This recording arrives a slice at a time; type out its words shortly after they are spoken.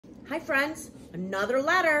Hi friends, another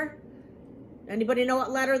letter. Anybody know what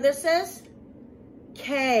letter this is?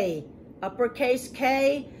 K. Uppercase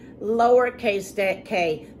K, lowercase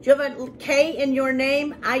K. Do you have a K in your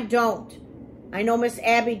name? I don't. I know Miss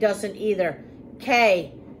Abby doesn't either.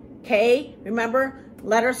 K. K, remember,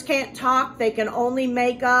 letters can't talk. They can only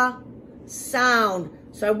make a sound.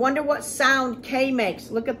 So I wonder what sound K makes.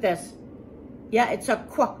 Look at this. Yeah, it's a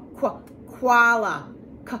koala.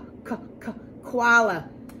 Koala.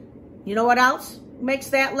 You know what else makes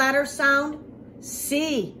that letter sound?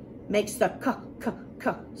 C makes the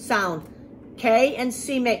k sound. K and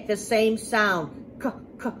C make the same sound.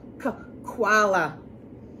 Koala.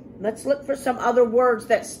 Let's look for some other words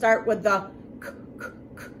that start with the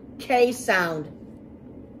K sound.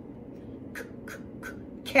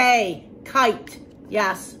 K, kite.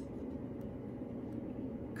 Yes.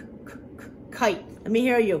 Kite. Let me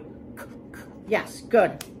hear you. Yes,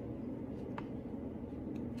 good.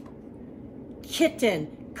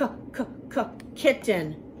 Kitten.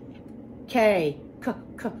 Kitten. K,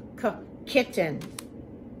 kitten.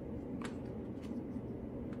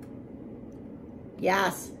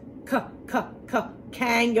 Yes.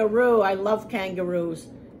 Kangaroo. I love kangaroos.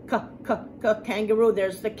 Kangaroo.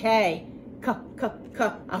 There's the K.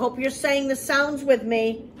 I hope you're saying the sounds with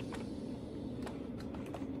me.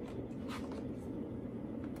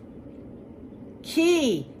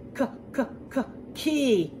 Key.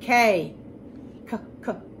 Key. K.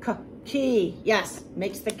 Key. Yes,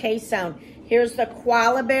 makes the K sound. Here's the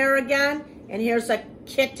koala bear again, and here's a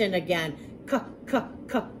kitten again.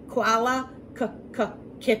 Koala,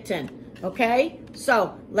 kitten. Okay?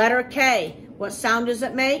 So, letter K. What sound does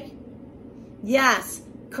it make? Yes.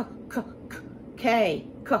 K.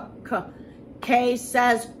 K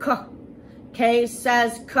says k. K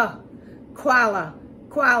says k. Koala.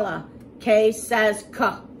 Koala. K says k.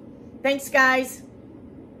 Thanks, guys.